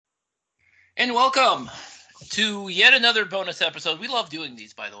And welcome to yet another bonus episode. We love doing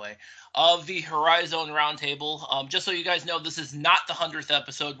these, by the way, of the Horizon Roundtable. Just so you guys know, this is not the 100th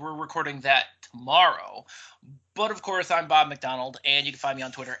episode. We're recording that tomorrow. But, of course, I'm Bob McDonald, and you can find me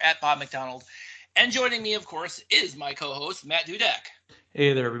on Twitter at Bob McDonald. And joining me, of course, is my co-host, Matt Dudek.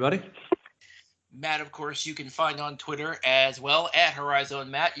 Hey there, everybody. Matt, of course, you can find on Twitter as well, at Horizon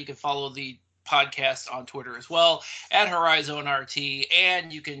Matt. You can follow the podcast on Twitter as well, at Horizon RT,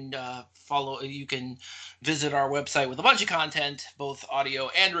 and you can visit our website with a bunch of content, both audio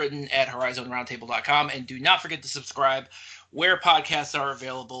and written, at horizonroundtable.com. And do not forget to subscribe where podcasts are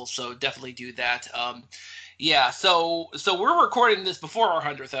available, so definitely do that. So we're recording this before our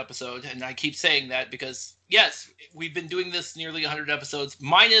 100th episode, and I keep saying that because, yes, we've been doing this nearly 100 episodes,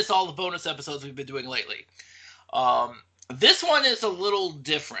 minus all the bonus episodes we've been doing lately. This one is a little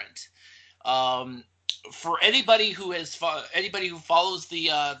different. For anybody who follows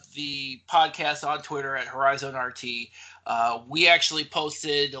the podcast on Twitter at Horizon RT, we actually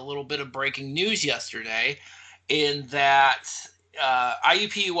posted a little bit of breaking news yesterday in that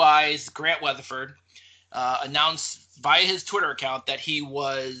IUPUI's Grant Weatherford announced via his Twitter account that he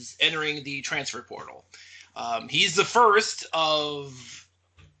was entering the transfer portal. He's the first of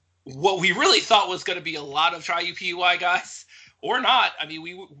what we really thought was going to be a lot of IUPUI guys. Or not. I mean,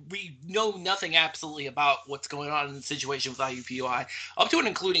 we know nothing absolutely about what's going on in the situation with IUPUI, up to and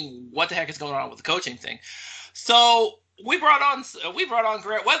including what the heck is going on with the coaching thing. So we brought on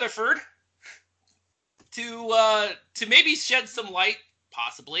Grant Weatherford to maybe shed some light,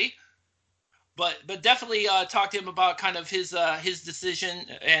 possibly, but definitely talk to him about kind of his decision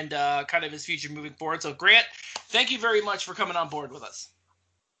and kind of his future moving forward. So Grant, thank you very much for coming on board with us.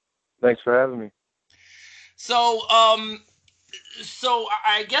 Thanks for having me. So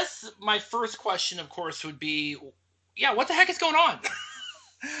I guess my first question, of course, would be, what the heck is going on?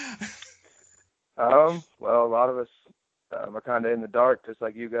 Well, a lot of us are kind of in the dark, just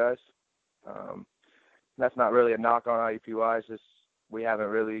like you guys. That's not really a knock on IUPUI. It's just they haven't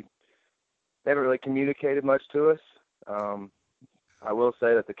really communicated much to us. I will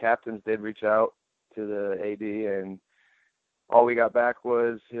say that the captains did reach out to the AD, and all we got back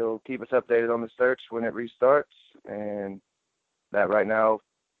was he'll keep us updated on the search when it restarts, and that right now,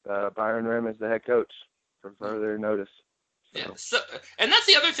 Byron Rim is the head coach for further notice. So. Yeah. So, and that's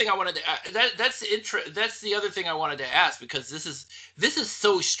the other thing I wanted to. That's the other thing I wanted to ask, because this is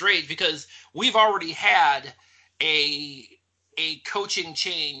so strange, because we've already had a coaching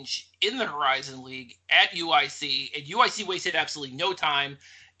change in the Horizon League at UIC, and UIC wasted absolutely no time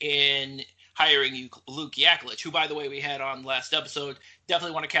in hiring Luke Yakulich, who, by the way, we had on last episode.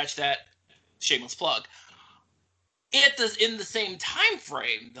 Definitely want to catch that. Shameless plug. In the same time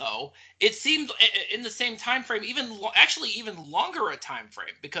frame, though, it seemed in the same time frame, even longer a time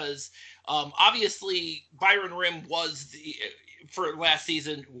frame, because obviously Byron Rim for last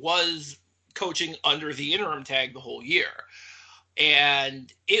season was coaching under the interim tag the whole year,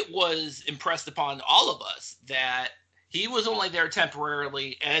 and it was impressed upon all of us that he was only there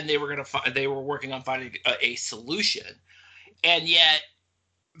temporarily, and they were working on finding a solution, and yet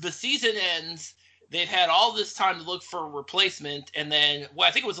the season ends. They've had all this time to look for a replacement, and then,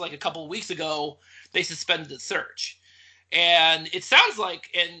 I think it was like a couple of weeks ago, they suspended the search. And it sounds like,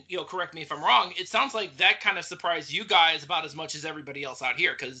 and correct me if I'm wrong, it sounds like that kind of surprised you guys about as much as everybody else out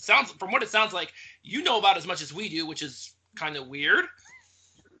here, because from what it sounds like, you know about as much as we do, which is kind of weird.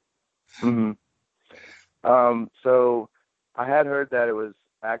 Mm-hmm. So I had heard that it was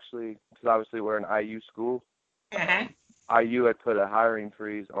actually, because obviously we're an IU school, IU had put a hiring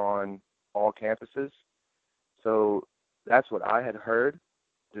freeze on all campuses. So that's what I had heard,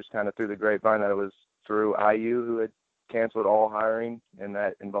 just kind of through the grapevine, that it was through IU who had canceled all hiring, and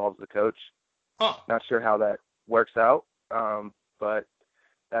that involves the coach. Not sure how that works out, but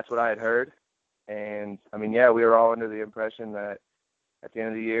that's what I had heard. And I mean, we were all under the impression that at the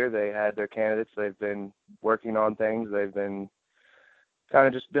end of the year they had their candidates. They've been working on things. They've been kind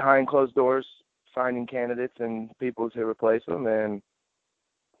of just behind closed doors finding candidates and people to replace them, and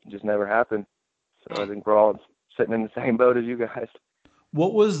it just never happened. So I think we're all sitting in the same boat as you guys.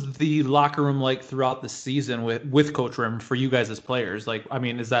 What was the locker room like throughout the season with Coach Rim for you guys as players? Like, I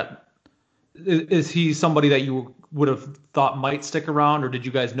mean, is he somebody that you would have thought might stick around, or did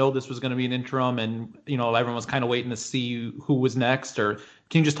you guys know this was going to be an interim and, everyone was kind of waiting to see who was next? Or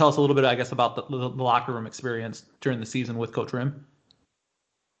can you just tell us a little bit, I guess, about the locker room experience during the season with Coach Rim?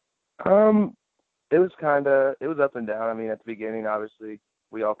 It was up and down. I mean, at the beginning, obviously,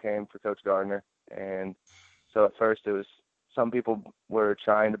 we all came for Coach Gardner. And so at first it was, some people were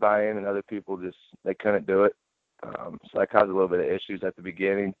trying to buy in and other people they couldn't do it. So that caused a little bit of issues at the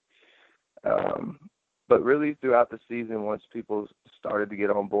beginning. But really throughout the season, once people started to get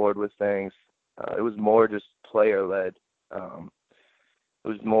on board with things, it was more just player-led. It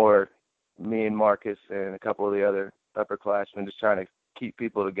was more me and Marcus and a couple of the other upperclassmen just trying to keep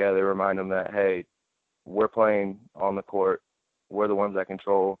people together, remind them that, hey, we're playing on the court. We're the ones that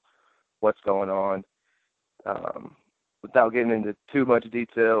control what's going on. Without getting into too much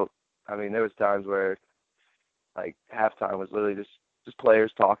detail, I mean, there was times where, like, halftime was literally just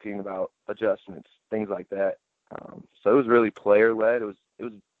players talking about adjustments, things like that. So it was really player-led. It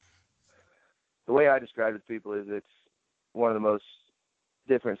was the way I described it to people is it's one of the most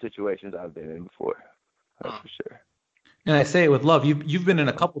different situations I've been in before. That's for sure. And I say it with love. You've been in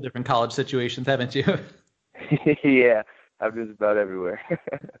a couple different college situations, haven't you? Yeah, I've been about everywhere.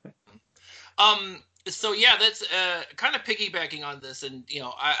 So yeah, that's kind of piggybacking on this, and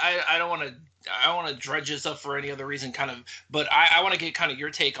I don't want to dredge this up for any other reason, but I want to get kind of your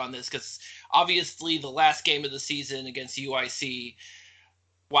take on this, because obviously the last game of the season against UIC,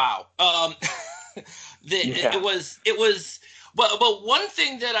 wow, it was. But one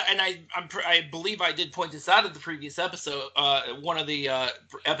thing that I believe I did point this out in the previous episode, one of the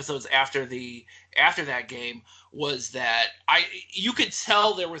episodes after that game, was that you could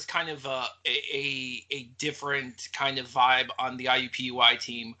tell there was kind of a different kind of vibe on the IUPUI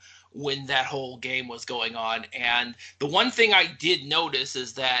team when that whole game was going on. And the one thing I did notice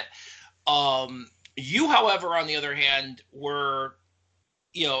is that you, however, on the other hand, were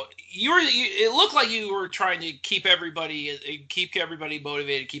it looked like you were trying to keep everybody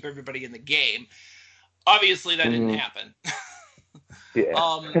motivated, keep everybody in the game. Obviously, that didn't happen.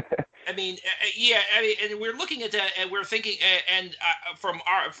 Yeah. And we're looking at that, and we're thinking, and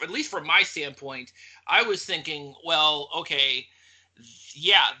at least from my standpoint, I was thinking, well, okay,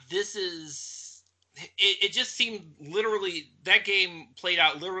 yeah, this is. It just seemed literally, that game played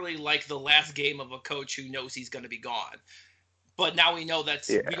out literally like the last game of a coach who knows he's going to be gone. But now we know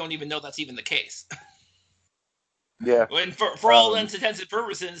we don't even know that's even the case. Yeah. And for all intents and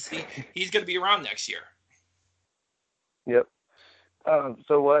purposes, he's going to be around next year. Yep.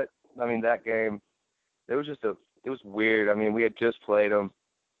 So what? I mean, that game, it was weird. I mean, we had just played them.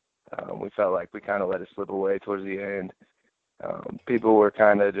 We felt like we kind of let it slip away towards the end. People were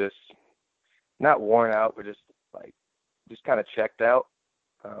kind of just not worn out, but just kind of checked out.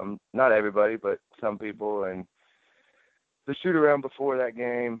 Not everybody, but some people. And the shoot around before that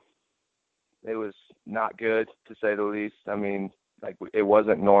game, it was not good, to say the least. I mean, like, it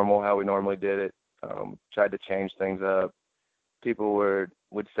wasn't normal how we normally did it. Tried to change things up. People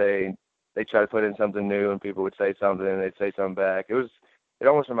would say, they try to put in something new, and people would say something, and they'd say something back. It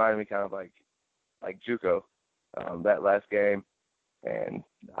almost reminded me kind of like JUCO, that last game. And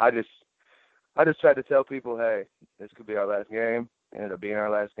I just tried to tell people, hey, this could be our last game. It ended up being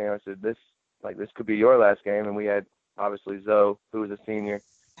our last game. I said, this could be your last game. And we had, obviously, Zoe, who was a senior.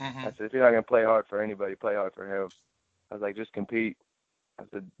 Mm-hmm. I said, if you're not going to play hard for anybody, play hard for him. I was like, just compete. I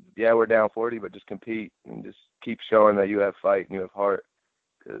said, yeah, we're down 40, but just compete and just keep showing that you have fight and you have heart.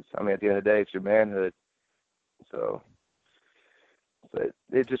 Because, I mean, at the end of the day, it's your manhood. So, but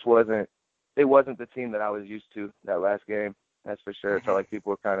it just wasn't the team that I was used to that last game. That's for sure. It felt like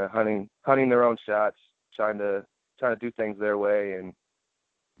people were kind of hunting their own shots, trying to do things their way, and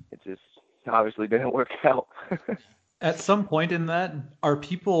it just obviously didn't work out. At some point in that, are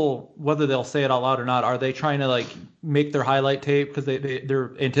people, whether they'll say it out loud or not, are they trying to like make their highlight tape because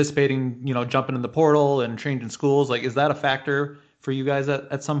they're anticipating, jumping in the portal and changing schools? Like, is that a factor for you guys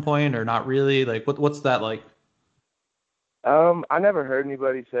at some point, or not really? Like, what's that like? I never heard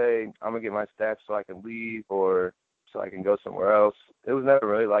anybody say, I'm gonna get my stats so I can leave or so I can go somewhere else. It was never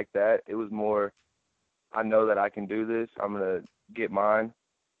really like that. It was more, I know that I can do this. I'm gonna get mine.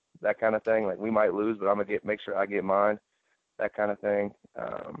 That kind of thing. Like, we might lose, but I'm gonna make sure I get mine. That kind of thing.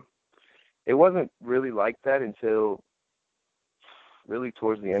 It wasn't really like that until really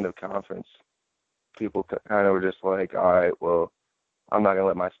towards the end of conference. People kind of were just like, all right, well, I'm not gonna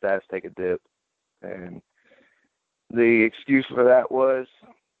let my stats take a dip. And the excuse for that was,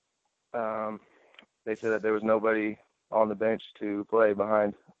 they said that there was nobody on the bench to play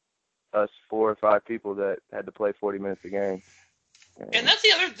behind us 4 or 5 people that had to play 40 minutes a game. And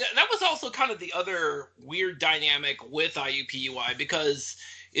that was also kind of the other weird dynamic with IUPUI, because,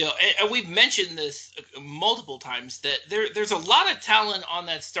 and we've mentioned this multiple times, that there's a lot of talent on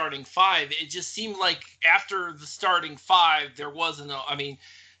that starting 5. It just seemed like after the starting 5, there wasn't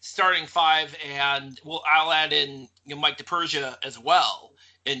starting 5, and I'll add in Mike DePersia as well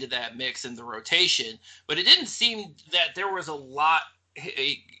into that mix in the rotation. But it didn't seem that there was a lot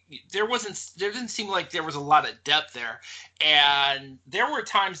there didn't seem like there was a lot of depth there, and there were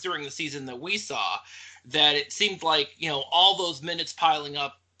times during the season that we saw that it seemed like all those minutes piling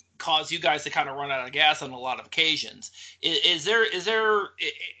up caused you guys to kind of run out of gas on a lot of occasions. Is there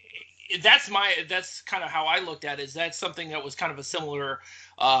that's kind of how I looked at it. Is that something that was kind of a similar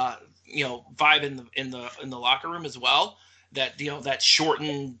vibe in the locker room as well, that that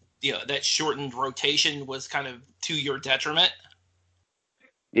shortened rotation was kind of to your detriment?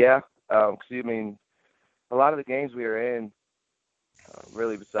 Yeah, because I mean, a lot of the games we were in,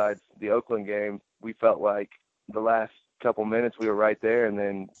 really besides the Oakland game, we felt like the last couple minutes we were right there, and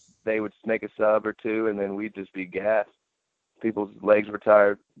then they would make a sub or two, and then we'd just be gassed. People's legs were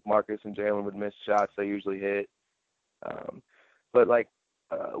tired. Marcus and Jalen would miss shots they usually hit. But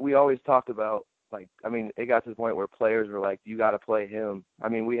we always talked about, it got to the point where players were like, you got to play him. I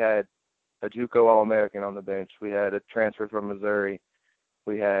mean, we had a JUCO All-American on the bench. We had a transfer from Missouri.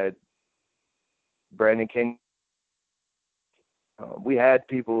 We had Brandon King. We had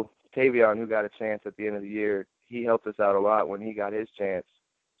people, Tavion, who got a chance at the end of the year. He helped us out a lot when he got his chance.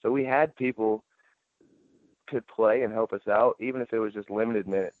 So we had people could play and help us out, even if it was just limited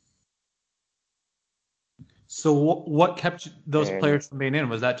minutes. So what kept those players from being in?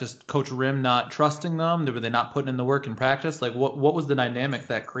 Was that just Coach Rim not trusting them? Were they not putting in the work in practice? Like, what was the dynamic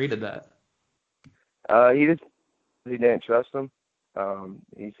that created that? He didn't trust them.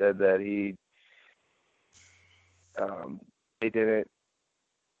 He said that they didn't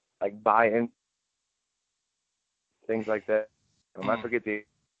buy in, things like that. I forget the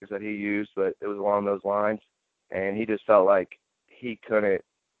words that he used, but it was along those lines. And he just felt like he couldn't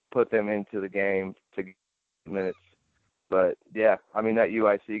put them into the game to get minutes. But yeah, I mean, that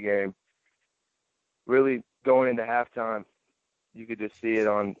UIC game, really going into halftime, you could just see it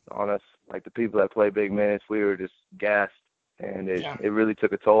on us, like the people that play big minutes, we were just gassed, and it really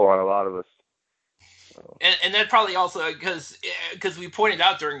took a toll on a lot of us. So. And that probably also because we pointed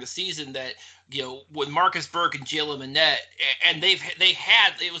out during the season that with Marcus Burke and Jalen Manette, and they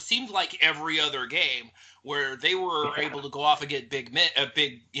had it seemed like every other game where they were able to go off and get big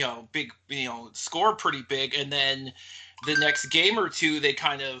score pretty big, and then the next game or two they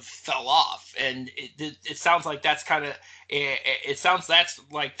kind of fell off, and it sounds like that's kind of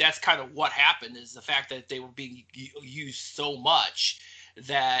that's kind of what happened, is the fact that they were being used so much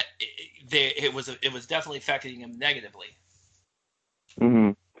that it was definitely affecting him negatively.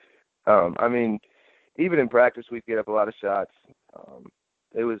 Mm-hmm. I mean, even in practice, we'd get up a lot of shots.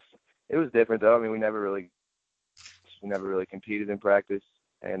 It was different though. I mean, we never really competed in practice,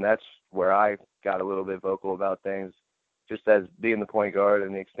 and that's where I got a little bit vocal about things. Just as being the point guard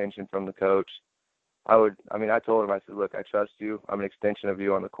and the extension from the coach, I told him, I said, look, I trust you. I'm an extension of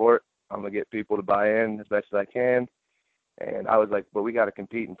you on the court. I'm gonna get people to buy in as best as I can. And I was like, but we got to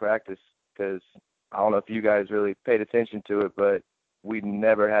compete in practice, because I don't know if you guys really paid attention to it, but we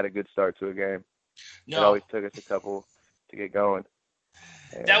never had a good start to a game. No. It always took us a couple to get going.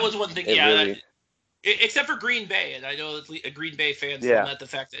 And that was one thing, except for Green Bay, and I know that Green Bay fans lament the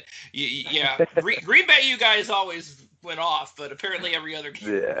fact that, Green Bay, you guys always went off, but apparently every other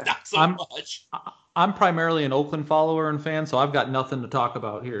game, not so much. I'm primarily an Oakland follower and fan, so I've got nothing to talk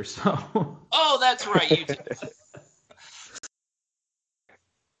about here. So. Oh, that's right, you do.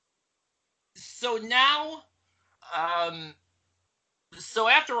 So now, so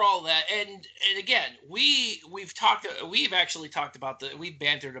after all that, and again, we've actually talked about we've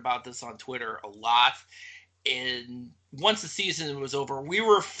bantered about this on Twitter a lot. And once the season was over, we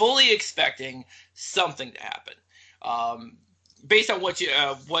were fully expecting something to happen. Based on what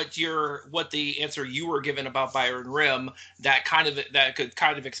the answer you were given about Byron Rim, that could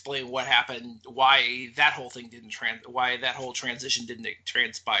kind of explain what happened, why that whole thing why that whole transition didn't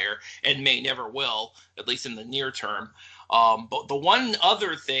transpire, and may never will, at least in the near term. But the one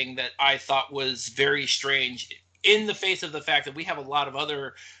other thing that I thought was very strange, in the face of the fact that we have a lot of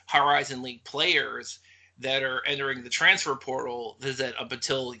other Horizon League players that are entering the transfer portal, is that up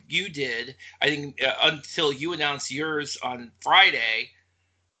until you did, I think until you announced yours on Friday,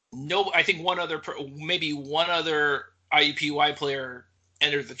 I think maybe one other IUPUI player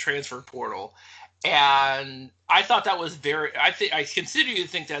entered the transfer portal. And I thought that was I consider you to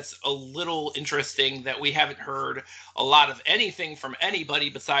think that's a little interesting, that we haven't heard a lot of anything from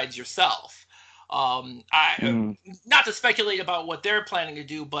anybody besides yourself. Not to speculate about what they're planning to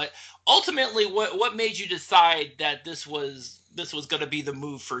do, but ultimately, what made you decide that this was going to be the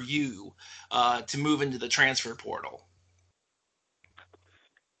move for you to move into the transfer portal?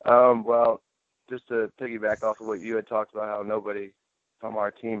 Well, just to piggyback off of what you had talked about, how nobody from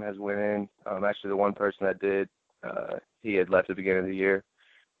our team has went in. Actually, the one person that did, he had left at the beginning of the year,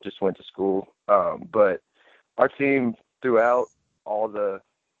 just went to school. But our team, throughout all the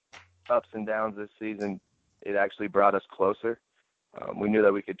ups and downs this season, it actually brought us closer. We knew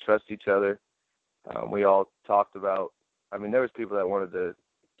that we could trust each other. We all talked about, there was people that wanted to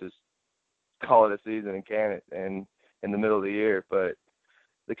just call it a season and can it and in the middle of the year, but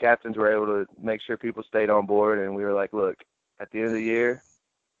the captains were able to make sure people stayed on board, and we were like, look, at the end of the year,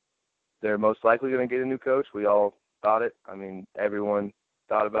 they're most likely going to get a new coach. We all thought it. Everyone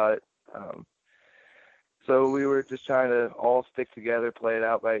thought about it. So we were just trying to all stick together, play it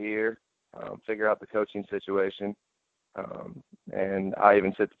out by ear, figure out the coaching situation. And I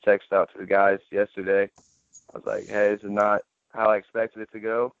even sent the text out to the guys yesterday. I was like, hey, this is not how I expected it to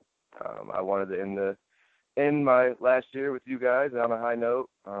go. I wanted to end my last year with you guys on a high note.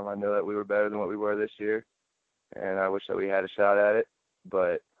 I know that we were better than what we were this year, and I wish that we had a shot at it.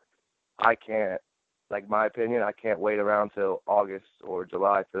 But I can't, my opinion, I can't wait around till August or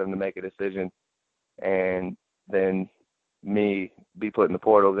July for them to make a decision, and then me be put in the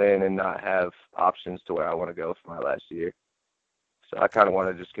portal then and not have options to where I want to go for my last year. So I kind of want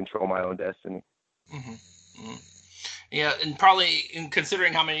to just control my own destiny. Mm-hmm. Mm-hmm. Yeah, and probably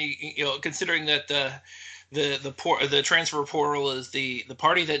considering how many, considering that the transfer portal is the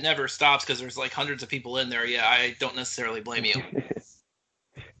party that never stops because there's hundreds of people in there. Yeah, I don't necessarily blame you.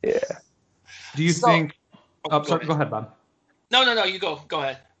 Yeah. Do you think? Oh, sorry. Go ahead, Bob. No. You go. Go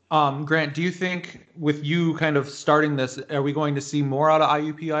ahead. Grant, do you think with you kind of starting this, are we going to see more out of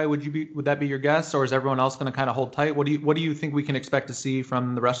IUPUI? Would that be your guess, or is everyone else going to kind of hold tight? What do you think we can expect to see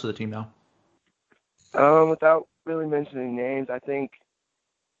from the rest of the team now? Without really mentioning names, I think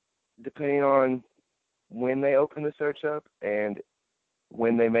depending on when they open the search up and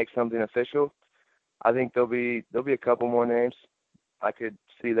when they make something official, I think there'll be a couple more names. I could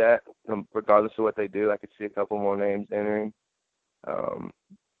see that, regardless of what they do. I could see a couple more names entering.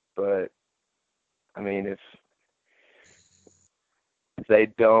 But if they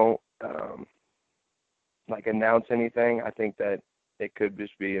don't announce anything, I think that it could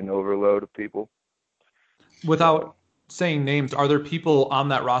just be an overload of people. Without saying names, are there people on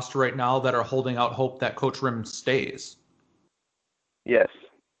that roster right now that are holding out hope that Coach Rim stays? Yes.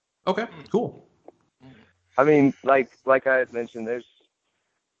 Okay, cool. Like I had mentioned,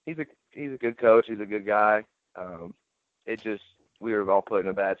 he's a good coach. He's a good guy. We were all put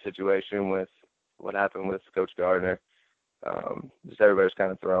in a bad situation with what happened with Coach Gardner. Just everybody's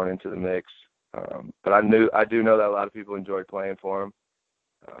kind of thrown into the mix. But I do know that a lot of people enjoyed playing for him.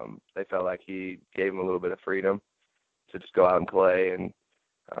 They felt like he gave them a little bit of freedom to just go out and play, and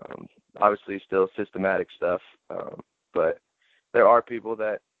obviously still systematic stuff. But there are people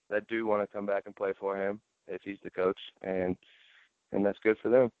that do want to come back and play for him if he's the coach, and that's good for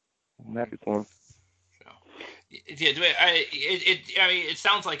them. I'm happy for him. Yeah, it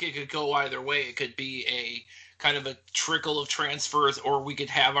sounds like it could go either way. It could be a kind of a trickle of transfers, or we could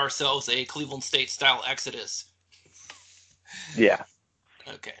have ourselves a Cleveland State style exodus. Yeah.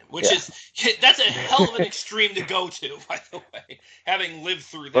 Okay, that's a hell of an extreme to go to, by the way, having lived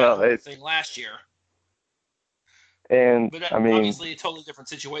through that thing last year. But obviously a totally different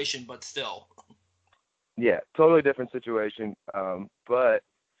situation, but still. Yeah, totally different situation. But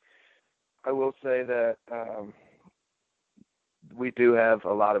I will say that we do have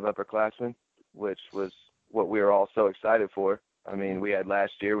a lot of upperclassmen, which was what we were all so excited for. We had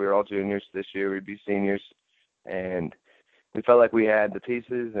last year, we were all juniors. This year we'd be seniors. And we felt like we had the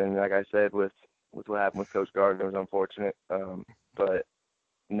pieces. And like I said, with what happened with Coach Gardner, it was unfortunate. But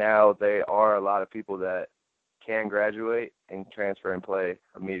now there are a lot of people that can graduate and transfer and play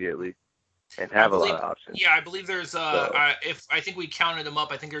immediately and have a lot of options. Yeah, I believe there's I think we counted them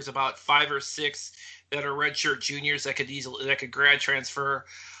up. I think there's about 5 or 6 that are redshirt juniors that could grad transfer.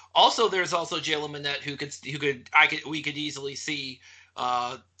 Also, there's also Jalen Manette we could easily see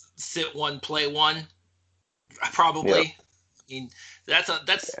sit one, play one, probably. Yep.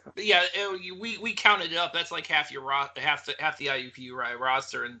 We counted it up. That's like half the IUPUI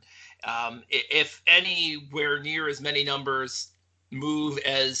roster, and if anywhere near as many numbers move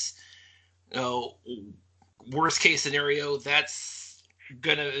as worst case scenario, that's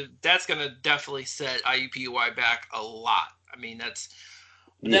gonna definitely set IUPUI back a lot.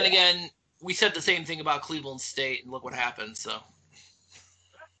 Then again, we said the same thing about Cleveland State, and look what happened. So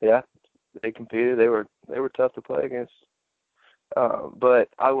yeah, they competed. They were tough to play against. But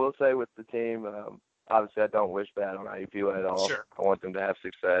I will say with the team, obviously I don't wish bad on IUPUI at all. Sure. I want them to have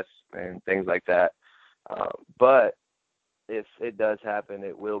success and things like that. But if it does happen,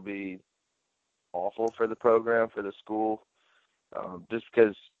 it will be awful for the program, for the school, just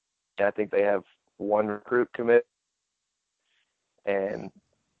because I think they have one recruit commit And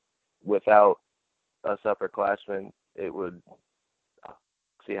without us upperclassmen, it would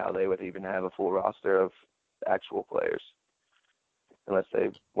see how they would even have a full roster of actual players, unless they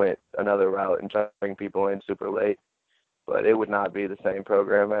went another route and tried to bring people in super late. But it would not be the same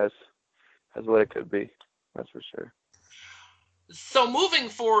program as what it could be. That's for sure. So moving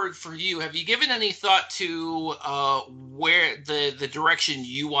forward for you, have you given any thought to where the direction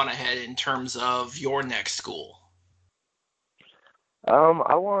you want to head in terms of your next school?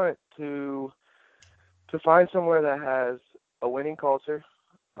 I want to find somewhere that has a winning culture,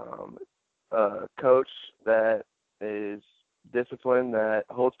 a coach that is disciplined, that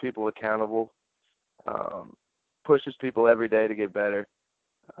holds people accountable, pushes people every day to get better,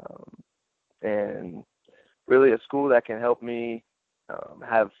 and really a school that can help me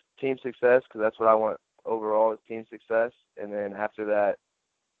have team success, because that's what I want overall, is team success. And then after that,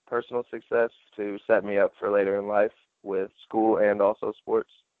 personal success to set me up for later in life with school and also sports.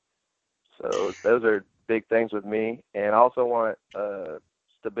 So those are big things with me. And I also want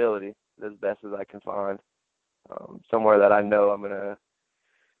stability as best as I can find. Somewhere that I know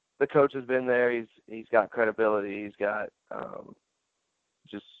the coach has been there. He's got credibility. He's got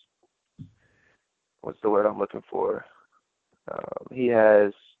just, what's the word I'm looking for? He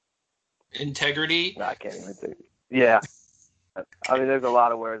has integrity. I can't even think. Yeah. I mean, there's a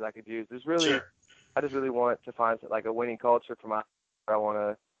lot of words I could use. Sure. I just really want to find like a winning culture for my. I want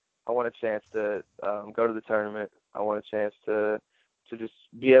a chance to go to the tournament. I want a chance to just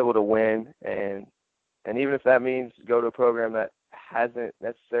be able to win, and even if that means go to a program that hasn't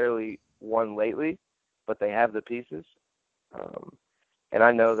necessarily won lately, but they have the pieces. And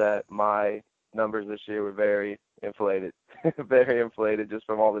I know that my numbers this year were very inflated, very inflated just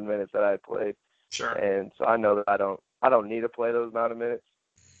from all the minutes that I had played. Sure. And so I know that I don't need to play those amount of minutes.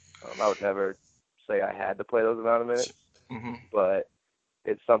 I would never say I had to play those amount of minutes, but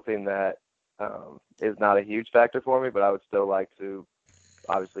it's something that is not a huge factor for me, but I would still like to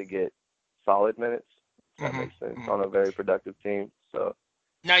obviously get solid minutes. That makes sense on a very productive team. So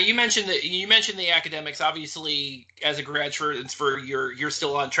now you mentioned the academics. Obviously, as a grad transfer, you're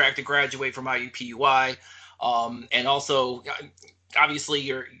still on track to graduate from IUPUI, and also obviously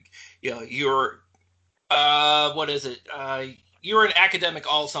you're what is it? You're an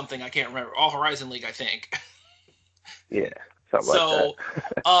academic all something, I can't remember, all Horizon League, I think. Yeah, something like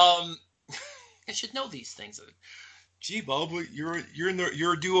that. I should know these things. Gee, Bob, you're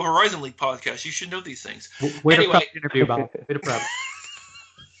a Duo Horizon League podcast. You should know these things. Way to prep the interview, Bob. Way to prep.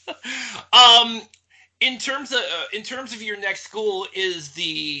 In terms of your next school, is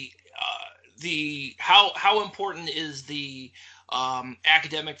the how important is the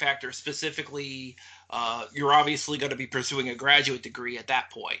academic factor specifically? You're obviously going to be pursuing a graduate degree at that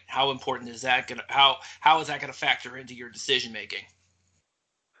point. How important is that going to how is that going to factor into your decision making?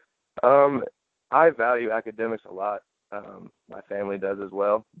 I value academics a lot. My family does as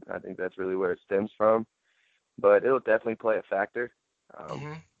well. I think that's really where it stems from. But it'll definitely play a factor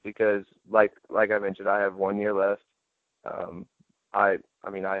because, like I mentioned, I have 1 year left. I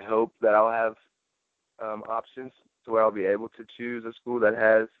hope that I'll have options to where I'll be able to choose a school that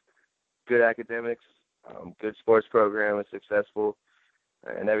has good academics, good sports program, is successful,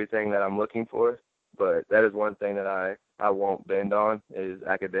 and everything that I'm looking for. But that is one thing that I won't bend on is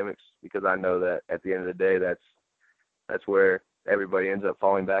academics, because I know that at the end of the day, that's where everybody ends up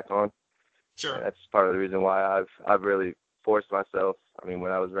falling back on. Sure. And that's part of the reason why I've really forced myself. I mean,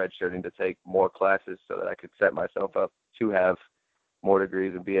 when I was redshirting, to take more classes so that I could set myself up to have more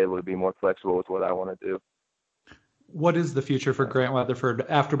degrees and be able to be more flexible with what I want to do. What is the future for Grant Weatherford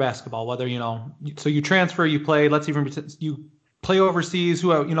after basketball? Whether, so you transfer, you play, let's even you play overseas,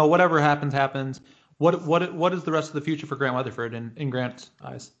 whatever happens. What is the rest of the future for Grant Weatherford in Grant's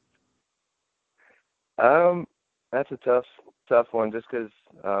eyes? That's a tough one, just because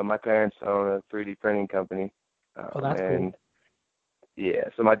my parents own a 3D printing company. That's cool. Yeah,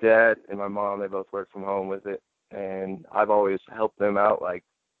 so my dad and my mom, they both work from home with it, and I've always helped them out, like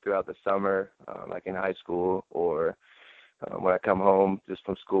throughout the summer, like in high school, or when I come home just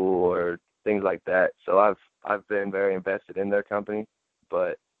from school or things like that. So I've been very invested in their company,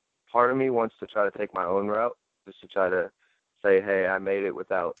 but part of me wants to try to take my own route, just to try to say, hey, I made it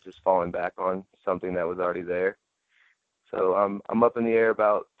without just falling back on something that was already there. So I'm up in the air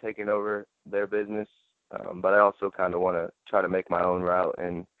about taking over their business, but I also kind of want to try to make my own route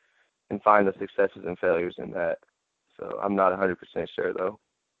and find the successes and failures in that. So I'm not 100% sure, though.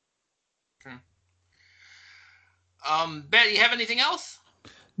 Okay. Ben, you have anything else?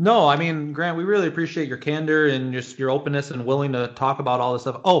 No, I mean, Grant, we really appreciate your candor and just your openness and willing to talk about all this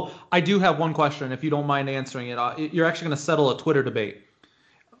stuff. Oh, I do have one question, if you don't mind answering it. You're actually going to settle a Twitter debate.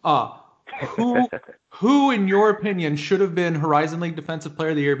 Uh, who, who, in your opinion, should have been Horizon League Defensive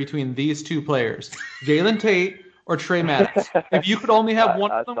Player of the Year between these two players, Jalen Tate or Trey Maddox? If you could only have one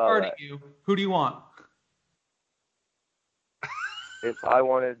of them guarding you, who do you want? If I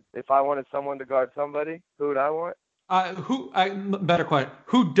wanted someone to guard somebody, who would I want? Better question.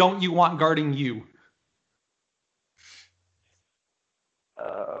 Who don't you want guarding you?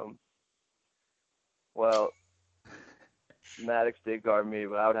 Well, Maddox did guard me,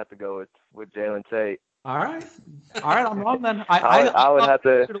 but I would have to go with Jalen Tate. All right, I'm wrong then. I would have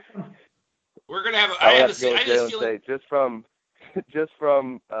to. We're gonna have. I have to go with Jalen Tate just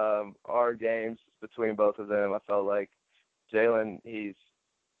from our games between both of them. I felt like Jalen, he's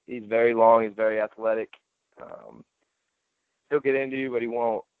very long, he's very athletic. He'll get into you, but he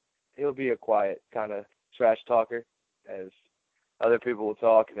won't. He'll be a quiet kind of trash talker, as other people will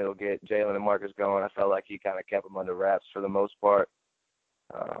talk, and it'll get Jalen and Marcus going. I felt like he kind of kept them under wraps for the most part,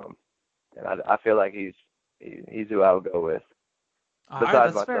 and I feel like he's who I would go with.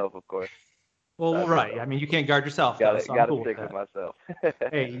 Besides myself, of course. Well, right. I mean, you can't guard yourself. Got to stick with myself.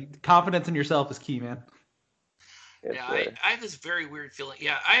 Hey, confidence in yourself is key, man. Yes, yeah, I have this very weird feeling.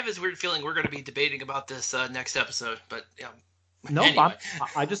 Yeah, I have this weird feeling we're going to be debating about this next episode. But yeah. No, anyway.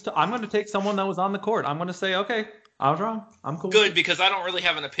 I'm going to take someone that was on the court. I'm going to say, okay, I was wrong. I'm cool. Good, because I don't really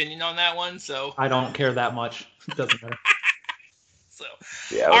have an opinion on that one. So I don't care that much. It doesn't matter. So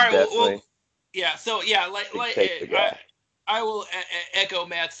yeah, all right. Well, yeah. So yeah, I will echo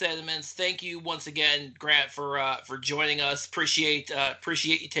Matt's sentiments. Thank you once again, Grant, for joining us. Appreciate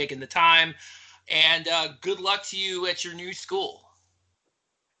you taking the time. And good luck to you at your new school.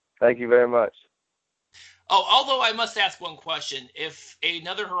 Thank you very much. Oh, although I must ask one question. If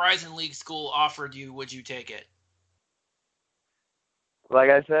another Horizon League school offered you, would you take it? Like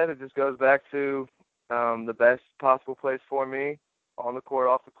I said, it just goes back to the best possible place for me, on the court,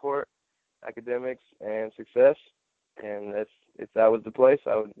 off the court, academics, and success. And if that was the place,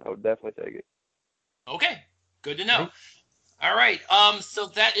 I would definitely take it. Okay, good to know. All right, so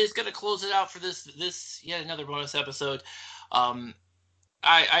that is going to close it out for this yet another bonus episode.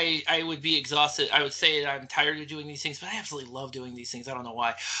 I would be exhausted. I would say that I'm tired of doing these things, but I absolutely love doing these things. I don't know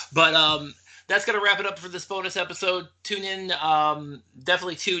why. But that's going to wrap it up for this bonus episode. Tune in.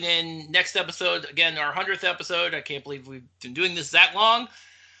 Definitely tune in. Next episode, again, our 100th episode. I can't believe we've been doing this that long.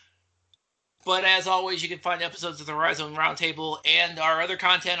 But as always, you can find episodes of the Horizon Roundtable and our other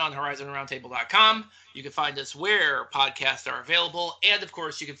content on horizonroundtable.com. You can find us where podcasts are available. And, of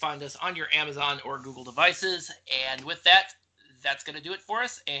course, you can find us on your Amazon or Google devices. And with that, that's going to do it for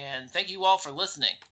us. And thank you all for listening.